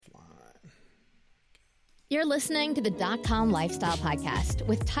You're listening to the .com Lifestyle Podcast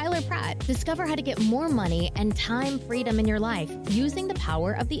with Tyler Pratt. Discover how to get more money and time freedom in your life using the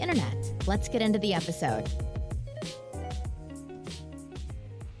power of the internet. Let's get into the episode.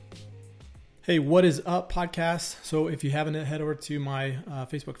 Hey, what is up, podcast? So if you haven't, head over to my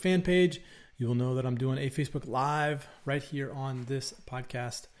Facebook fan page. You will know that I'm doing a Facebook Live right here on this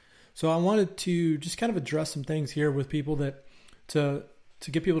podcast. So I wanted to just kind of address some things here with people that to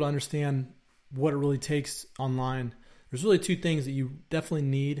get people to understand what it really takes online. There's really two things that you definitely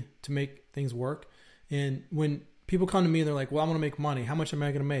need to make things work. And when people come to me and they're like, well, I want to make money. How much am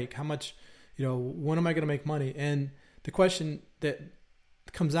I going to make? How much, when am I going to make money? And the question that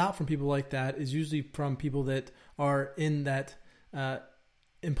comes out from people like that is usually from people that are in that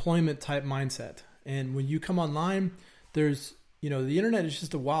employment type mindset. And when you come online, there's, the internet is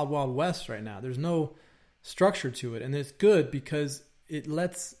just a wild, wild west right now. There's no structure to it. And it's good because it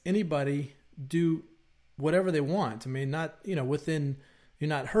lets anybody do whatever they want. I mean, not, you're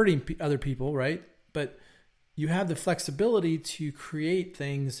not hurting other people, right? But you have the flexibility to create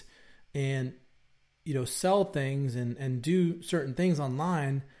things and, sell things and do certain things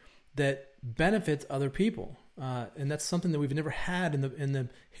online that benefits other people. And that's something that we've never had in the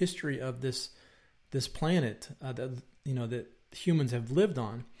history of this planet, that humans have lived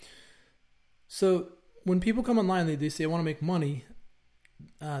on. So when people come online, they say, I want to make money.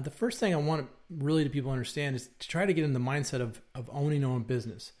 The first thing I want really to people understand is to try to get in the mindset of owning your own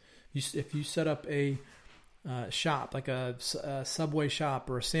business. If you set up a shop, like a Subway shop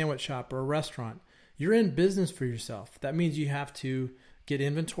or a sandwich shop or a restaurant, you're in business for yourself. That means you have to get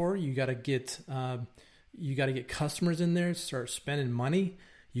inventory. You got to get customers in there, start spending money.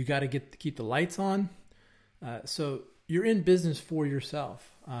 You got to keep the lights on. So you're in business for yourself.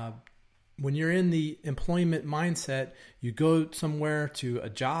 When you're in the employment mindset, you go somewhere to a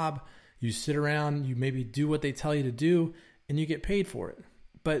job, you sit around, you maybe do what they tell you to do, and you get paid for it.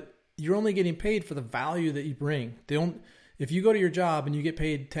 But you're only getting paid for the value that you bring. If you go to your job and you get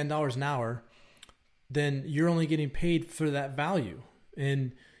paid $10 an hour, then you're only getting paid for that value.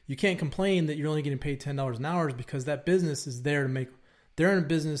 And you can't complain that you're only getting paid $10 an hour because that business is there they're in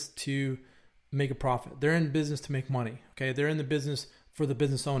business to make a profit. They're in business to make money. Okay. They're in the business for the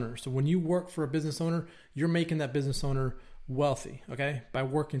business owner. So when you work for a business owner, you're making that business owner wealthy, okay, by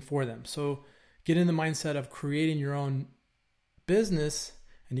working for them. So get in the mindset of creating your own business,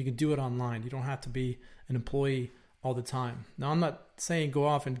 and you can do it online. You don't have to be an employee all the time. Now, I'm not saying go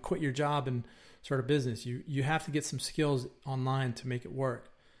off and quit your job and start a business. You have to get some skills online to make it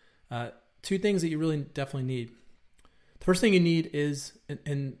work. Two things that you really definitely need. The first thing you need is,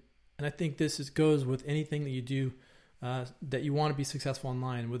 and I think this goes with anything that you do, that you want to be successful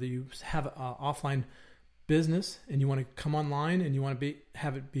online, whether you have an offline business and you want to come online and you want to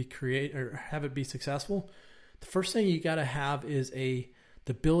have it be successful. The first thing you got to have is the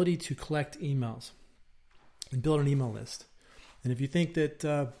ability to collect emails and build an email list. And if you think that,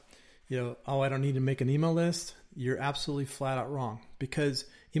 I don't need to make an email list, you're absolutely flat out wrong, because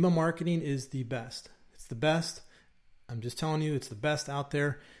email marketing is the best. It's the best. I'm just telling you, it's the best out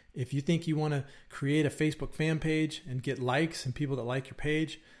there. If you think you want to create a Facebook fan page and get likes and people that like your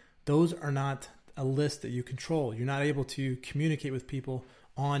page, those are not a list that you control. You're not able to communicate with people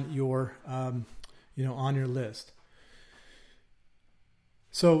on your, on your list.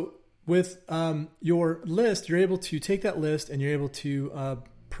 So with your list, you're able to take that list and you're able to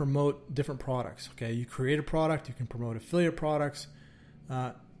promote different products. Okay, you create a product, you can promote affiliate products.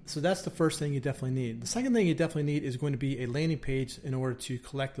 So that's the first thing you definitely need. The second thing you definitely need is going to be a landing page in order to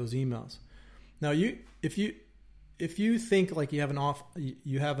collect those emails. Now, if you think like you have an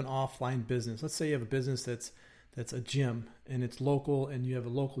offline business, let's say you have a business that's a gym and it's local, and you have a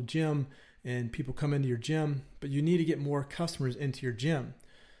local gym and people come into your gym, but you need to get more customers into your gym.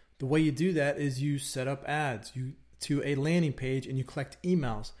 The way you do that is you set up ads to a landing page and you collect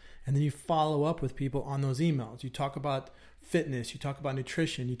emails, and then you follow up with people on those emails. You talk about fitness, you talk about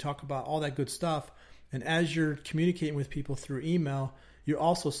nutrition, you talk about all that good stuff. And as you're communicating with people through email, you're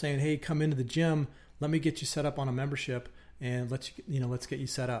also saying, hey, come into the gym, let me get you set up on a membership, and let's get you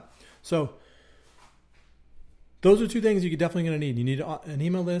set up. So those are two things you're definitely going to need. You need an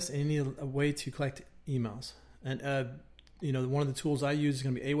email list, and you need a way to collect emails. And one of the tools I use is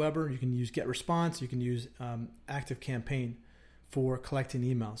going to be Aweber. You can use GetResponse. You can use ActiveCampaign for collecting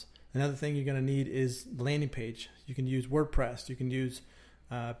emails. Another thing you're going to need is the landing page. You can use WordPress. You can use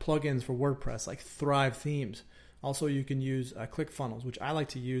plugins for WordPress like Thrive Themes. Also, you can use ClickFunnels, which I like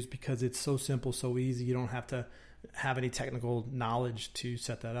to use because it's so simple, so easy. You don't have to have any technical knowledge to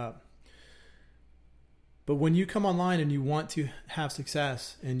set that up. But when you come online and you want to have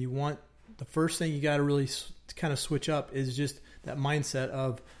success and you want the first thing you got to really kind of switch up is just that mindset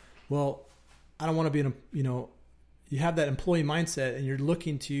of, well, I don't want to be you have that employee mindset and you're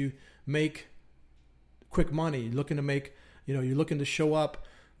looking to make quick money, looking to make, you're looking to show up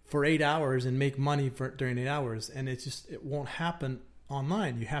for 8 hours and make money during 8 hours. And it won't happen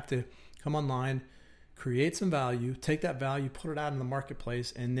online. You have to come online, create some value, take that value, put it out in the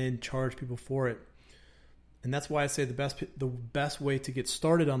marketplace, and then charge people for it. And that's why I say the best way to get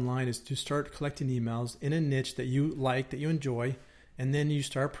started online is to start collecting emails in a niche that you like, that you enjoy, and then you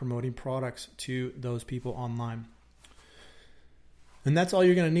start promoting products to those people online. And that's all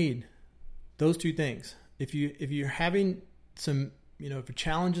you're going to need. Those two things. If you're having some, if your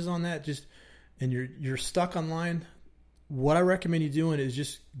challenges on that, and you're stuck online, what I recommend you doing is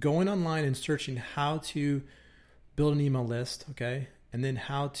just going online and searching how to build an email list, okay? And then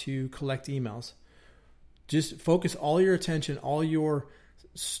how to collect emails. Just focus all your attention, all your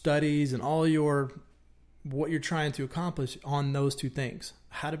studies, and all what you're trying to accomplish on those two things.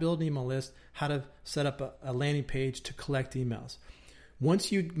 How to build an email list, how to set up a landing page to collect emails.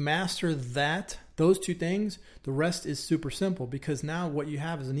 Once you master those two things, the rest is super simple, because now what you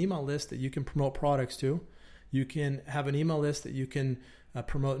have is an email list that you can promote products to. You can have an email list that you can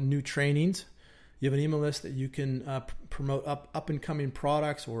promote new trainings. You have an email list that you can promote up and coming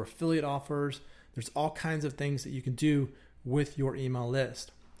products or affiliate offers. There's all kinds of things that you can do with your email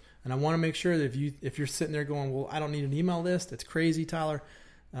list. And I want to make sure that if you're sitting there going, well, I don't need an email list, that's crazy, Tyler.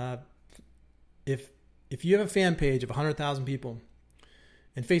 If you have a fan page of 100,000 people,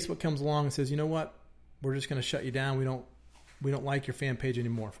 and Facebook comes along and says, you know what, we're just going to shut you down. We don't like your fan page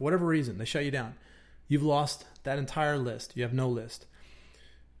anymore. For whatever reason, they shut you down. You've lost that entire list. You have no list.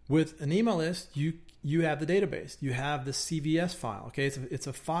 With an email list, you have the database. You have the CVS file. Okay, it's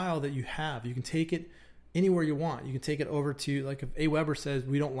a file that you have. You can take it anywhere you want. You can take it over to, like, if AWeber says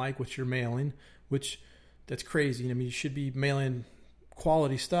we don't like what you're mailing, which that's crazy. I mean, you should be mailing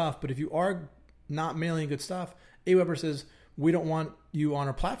quality stuff, but if you are not mailing good stuff, AWeber says we don't want you on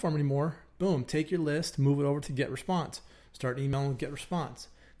our platform anymore. Boom, take your list, move it over to Get Response. Start emailing Get Response.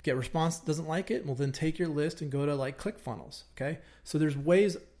 Get Response doesn't like it, well then take your list and go to like ClickFunnels, okay? So there's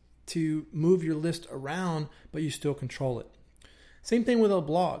ways to move your list around, but you still control it. Same thing with a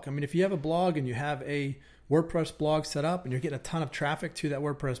blog. I mean, if you have a blog and you have a WordPress blog set up and you're getting a ton of traffic to that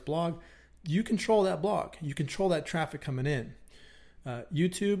WordPress blog, you control that blog. You control that traffic coming in.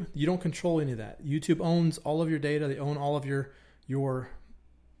 YouTube, you don't control any of that. YouTube owns all of your data. They own all of your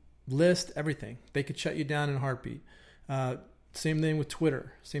list, everything. They could shut you down in a heartbeat. Same thing with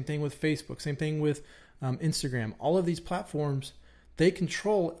Twitter. Same thing with Facebook. Same thing with Instagram. All of these platforms, they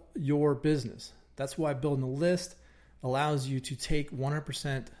control your business. That's why building a list allows you to take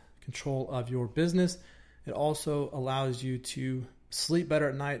 100% control of your business. It also allows you to sleep better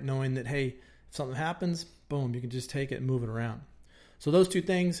at night knowing that, hey, if something happens, boom, you can just take it and move it around. So those two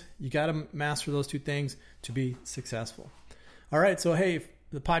things, you got to master those two things to be successful. All right, so hey,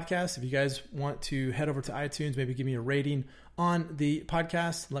 the podcast, if you guys want to head over to iTunes, maybe give me a rating on the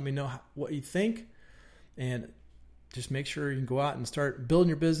podcast. Let me know what you think. And just make sure you can go out and start building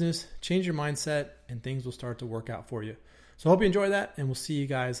your business, change your mindset, and things will start to work out for you. So I hope you enjoy that, and we'll see you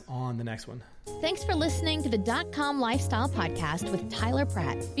guys on the next one. Thanks for listening to the .com Lifestyle Podcast with Tyler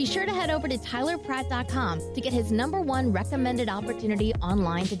Pratt. Be sure to head over to tylerpratt.com to get his #1 recommended opportunity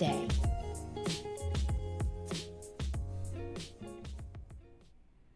online today.